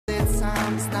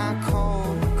Sometimes it's not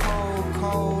cold, cold,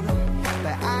 cold,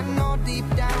 but I know deep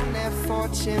down that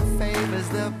fortune favors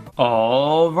the.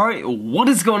 Alright, what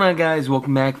is going on, guys?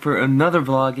 Welcome back for another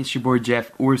vlog. It's your boy Jeff,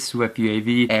 or Swift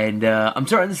UAV, and I'm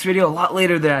starting this video a lot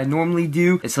later than I normally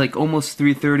do. It's like almost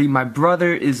 3:30. My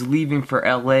brother is leaving for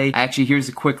LA. Actually, here's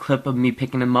a quick clip of me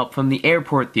picking him up from the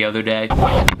airport the other day.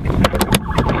 What the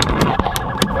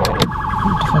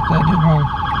fuck did I do wrong?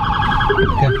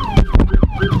 Okay.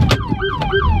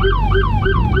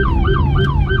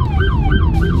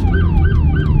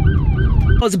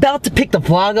 I was about to pick the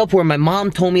vlog up where my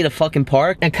mom told me to fucking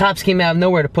park, and cops came out of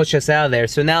nowhere to push us out of there.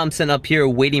 So now I'm sitting up here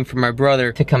waiting for my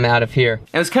brother to come out of here. And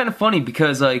it was kind of funny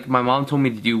because, like, my mom told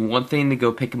me to do one thing, to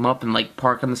go pick him up and, like,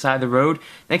 park on the side of the road.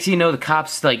 Next thing you know, the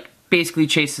cops, like, basically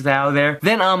chased us out of there.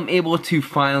 Then I'm able to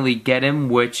finally get him,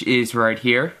 which is right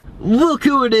here. Look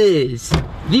who it is!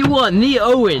 The one, the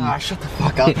Owen! Ah, shut the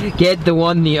fuck up. Get the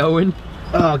one, the Owen.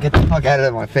 Oh, get the fuck out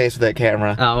of my face with that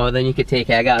camera. Oh, well then you could take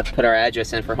it. I gotta put our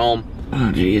address in for home. Oh,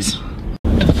 jeez.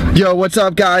 Yo, what's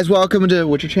up, guys? Welcome to,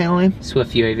 what's your channel name?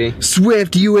 Swift UAV.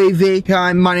 Swift UAV.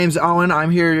 Hi, my name's Owen.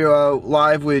 I'm here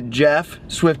live with Jeff,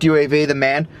 Swift UAV, the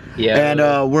man. Yeah.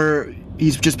 And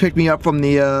he's just picked me up from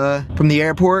the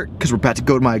airport because we're about to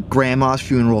go to my grandma's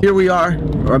funeral. Here we are.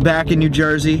 We're back in New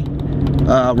Jersey.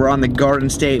 We're on the Garden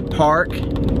State Park.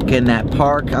 Getting that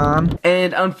park on.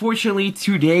 And unfortunately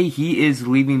today he is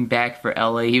leaving back for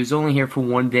LA. He was only here for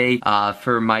one day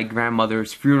for my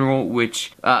grandmother's funeral,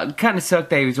 which kind of sucked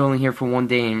that he was only here for one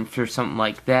day and for something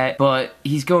like that. But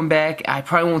he's going back. I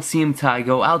probably won't see him till I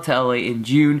go out to LA in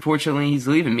June. Fortunately, he's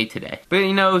leaving me today. But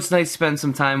you know, it's nice to spend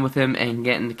some time with him and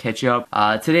getting to catch up.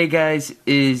 Today, guys,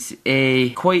 is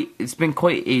it's been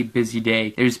quite a busy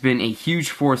day. There's been a huge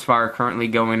forest fire currently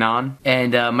going on,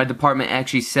 and my department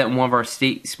actually sent one of our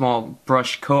state small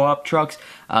brush co-op trucks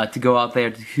to go out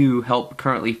there to help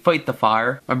currently fight the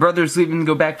fire. My brother's leaving to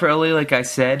go back for LA, like I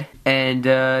said, and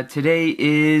today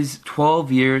is 12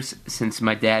 years since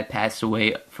my dad passed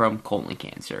away from colon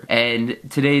cancer. And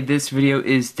today this video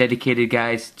is dedicated,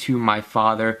 guys, to my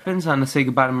father. I'm gonna say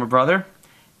goodbye to my brother,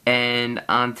 and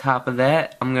on top of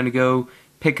that, I'm gonna go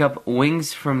pick up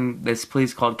wings from this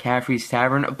place called Caffrey's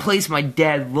Tavern, a place my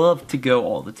dad loved to go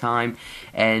all the time,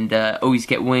 and always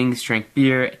get wings, drink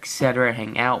beer, etc.,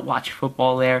 hang out, watch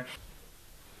football there.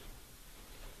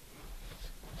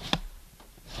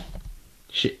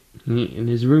 Shit, he in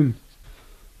his room.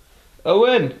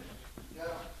 Owen!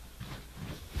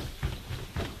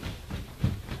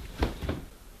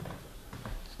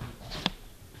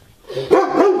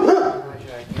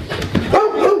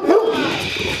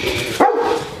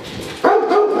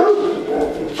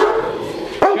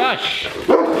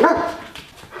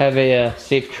 Have a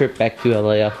safe trip back to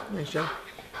LA. Thanks, Joe.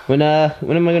 When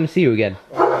am I gonna see you again?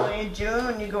 In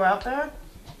June, you go out there?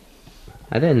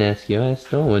 I didn't ask you. I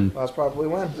asked Owen. That's probably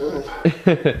when. Well,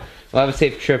 have a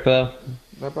safe trip, though.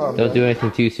 No problem. Don't do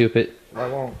anything too stupid. I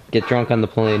won't. Get drunk on the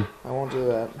plane. I won't do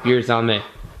that. Beer's on me.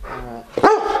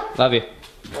 Alright. Love you.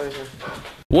 Later.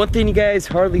 One thing you guys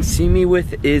hardly see me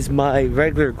with is my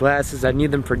regular glasses. I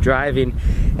need them for driving,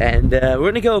 and we're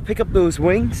gonna go pick up those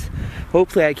wings.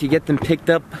 Hopefully I can get them picked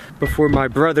up before my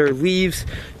brother leaves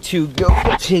to go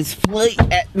catch his flight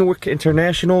at Newark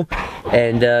International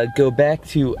and go back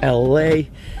to LA.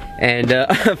 And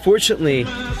unfortunately,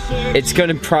 it's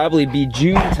gonna probably be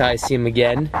June till I see him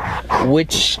again,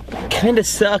 which kind of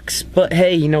sucks, but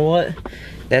hey, you know what?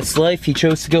 That's life. He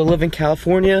chose to go live in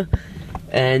California,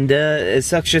 and it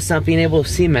sucks just not being able to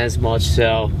see him as much,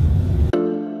 so.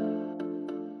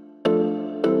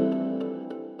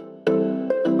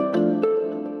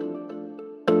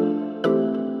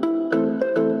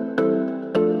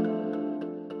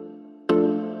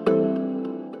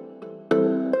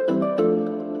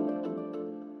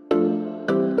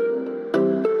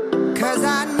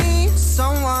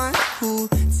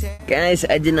 Guys,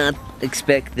 I did not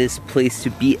expect this place to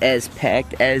be as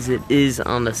packed as it is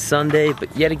on a Sunday,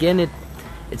 but yet again,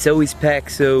 it's always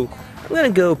packed, so I'm gonna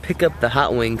go pick up the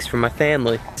hot wings for my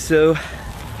family. So,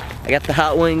 I got the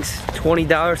hot wings,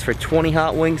 $20 for 20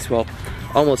 hot wings, well,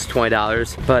 almost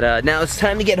 $20, but now it's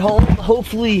time to get home.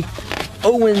 Hopefully,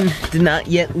 Owen did not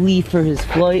yet leave for his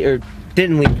flight, or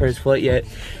didn't leave for his flight yet,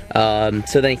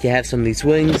 so then he can have some of these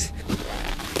wings.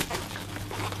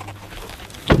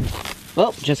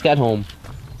 Well, just got home.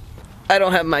 I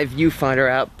don't have my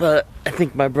viewfinder out, but I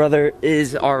think my brother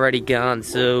is already gone,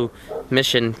 so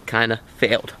mission kind of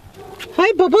failed.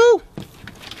 Hi, Bobo!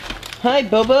 Hi,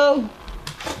 Bobo!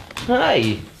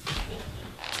 Hi!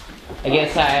 I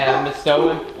guess I missed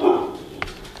Owen.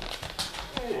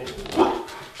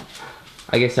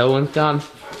 I guess Owen's gone.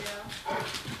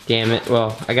 Damn it.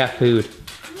 Well, I got food.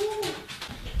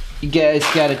 You guys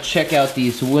gotta check out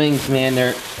these wings, man.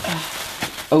 They're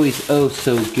always oh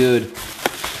so good.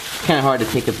 It's kind of hard to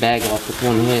take a bag off with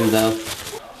one hand, though.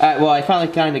 Alright, well, I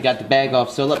finally kind of got the bag off,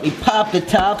 so let me pop the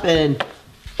top and...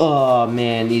 Oh,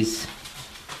 man, these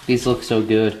look so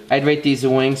good. I'd rate these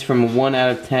wings from a 1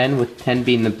 out of 10, with 10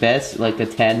 being the best, like a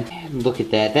 10. Man, look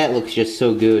at that. That looks just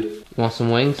so good. You want some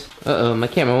wings? Uh-oh, my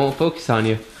camera won't focus on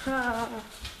you.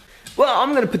 Well,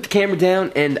 I'm gonna put the camera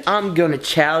down and I'm gonna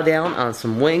chow down on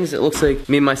some wings. It looks like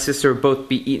me and my sister will both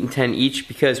be eating 10 each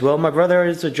because, well, my brother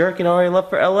is a jerk and already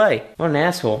left for LA. What an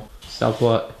asshole. Stop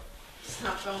what?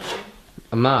 Stop filming.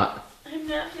 I'm not. I'm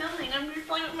not filming. I'm just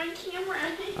playing with my camera.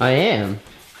 I am.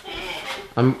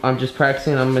 I'm just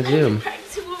practicing on my Zoom. I'm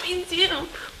practicing with my Zoom.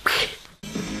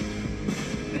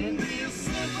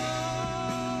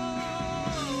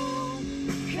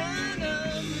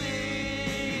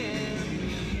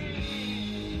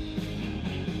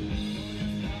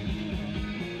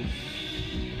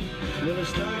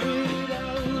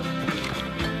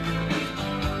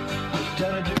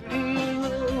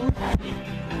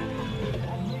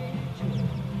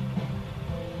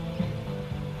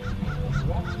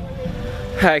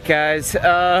 Alright guys,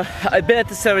 I've been at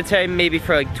the cemetery maybe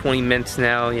for like 20 minutes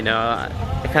now, you know, I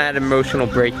kind of had an emotional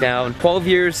breakdown. 12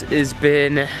 years has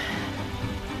been... A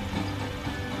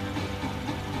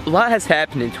lot has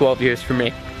happened in 12 years for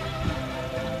me.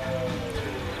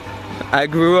 I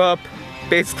grew up,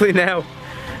 basically now,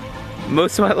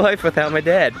 most of my life without my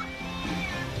dad.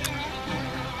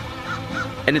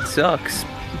 And it sucks.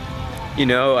 You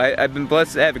know, I've been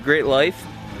blessed to have a great life.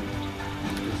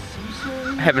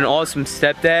 I have an awesome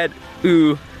stepdad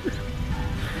who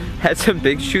had some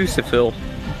big shoes to fill,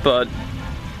 but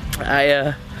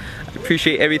I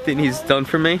appreciate everything he's done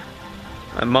for me.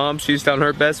 My mom, she's done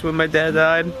her best when my dad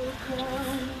died.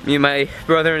 Me and my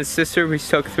brother and sister, we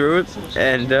stuck through it,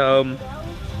 and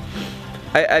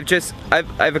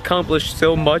I've accomplished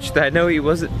so much that I know he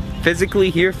wasn't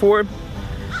physically here for,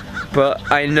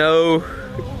 but I know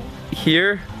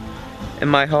here in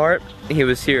my heart he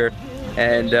was here,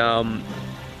 and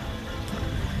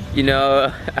you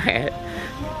know, I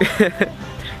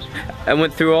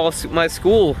went through all my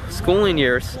schooling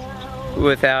years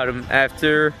without him.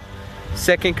 After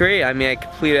 2nd grade, I mean, I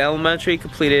completed elementary,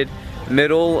 completed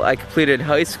middle, I completed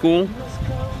high school,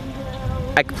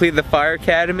 I completed the fire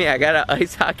academy, I got an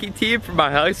ice hockey team for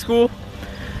my high school.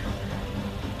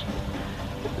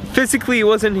 Physically he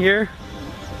wasn't here,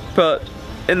 but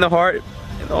in the heart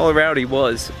and all around he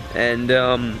was. And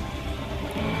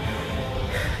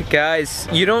guys,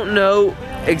 you don't know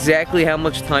exactly how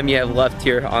much time you have left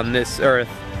here on this earth.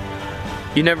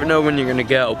 You never know when you're gonna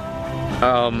go.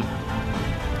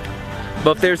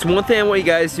 But if there's one thing I want you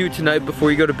guys to do tonight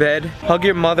before you go to bed, hug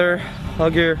your mother,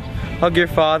 hug your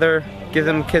father, give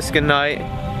them a kiss goodnight.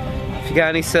 If you got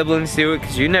any siblings, do it,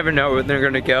 because you never know where they're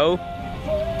gonna go.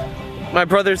 My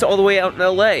brother's all the way out in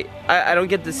LA. I don't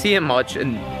get to see him much,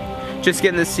 and just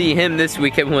getting to see him this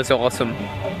weekend was awesome.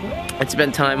 And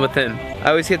spend time with him. I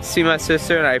always get to see my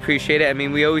sister and I appreciate it. I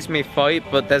mean, we always may fight,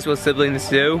 but that's what siblings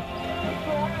do.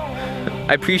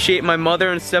 I appreciate my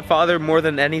mother and stepfather more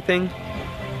than anything.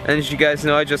 And as you guys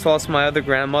know, I just lost my other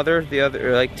grandmother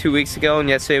like 2 weeks ago, and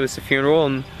yesterday was the funeral,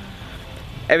 and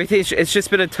everything, it's just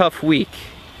been a tough week.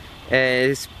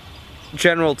 And in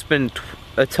general, it's been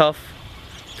a tough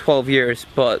 12 years,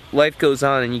 but life goes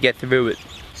on and you get through it.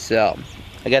 So,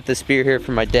 I got this beer here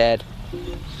from my dad.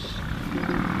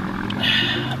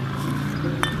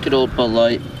 Good old Bud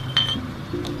Light.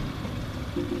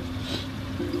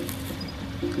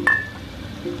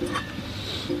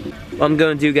 What I'm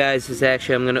gonna do, guys, is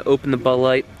actually I'm gonna open the Bud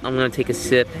Light, I'm gonna take a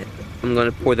sip, I'm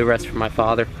gonna pour the rest for my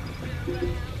father.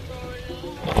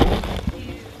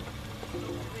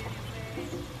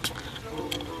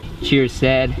 Cheers,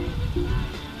 Sad.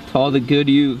 To all the good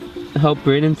you helped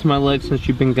bring into my life since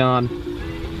you've been gone.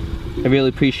 I really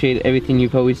appreciate everything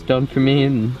you've always done for me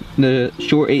in the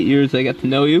short 8 years I got to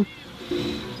know you.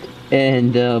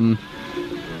 And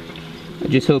I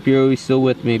just hope you're always still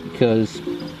with me, because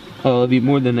I love you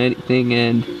more than anything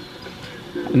and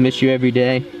I miss you every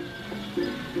day.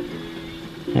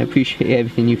 I appreciate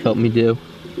everything you've helped me do.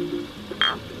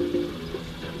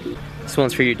 This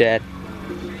one's for your dad.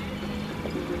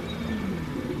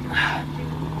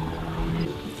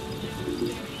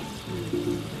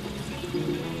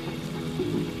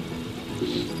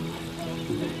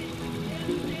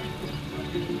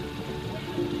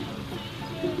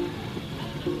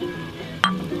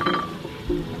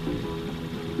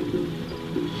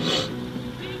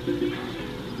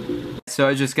 so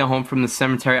I just got home from the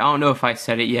cemetery. I don't know if I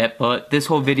said it yet, but this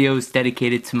whole video is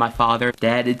dedicated to my father.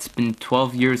 Dad, it's been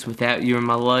 12 years without you in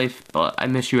my life, but I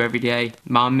miss you every day.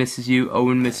 Mom misses you,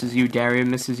 Owen misses you, Daria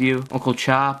misses you, Uncle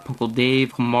Chop, Uncle Dave,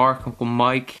 Uncle Mark, Uncle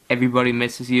Mike, everybody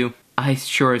misses you. I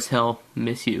sure as hell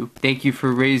miss you. Thank you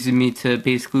for raising me to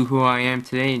basically who I am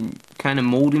today and kind of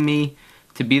molding me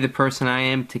to be the person I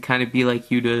am, to kind of be like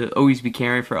you, to always be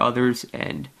caring for others,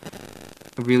 and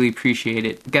I really appreciate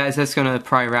it. Guys, that's gonna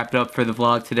probably wrap it up for the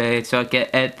vlog today, so I'll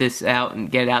edit this out and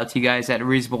get it out to you guys at a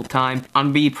reasonable time. I'm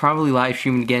gonna be probably live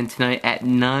streaming again tonight at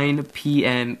 9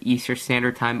 p.m. Eastern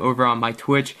Standard Time over on my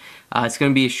Twitch. It's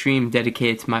gonna be a stream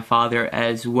dedicated to my father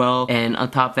as well, and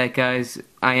on top of that, guys,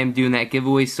 I am doing that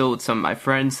giveaway still with some of my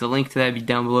friends. The link to that will be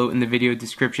down below in the video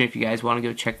description if you guys want to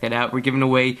go check that out. We're giving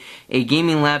away a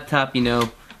gaming laptop, you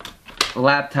know,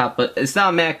 laptop, but it's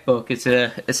not a MacBook, it's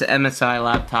an MSI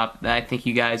laptop that I think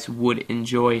you guys would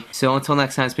enjoy. So until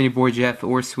next time, it's been your boy Jeff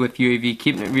or Swift UAV,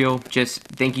 keeping it real. Just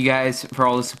thank you guys for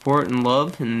all the support and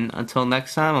love, and until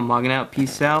next time, I'm logging out.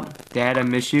 Peace out. Dad, I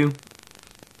miss you.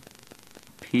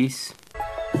 Peace.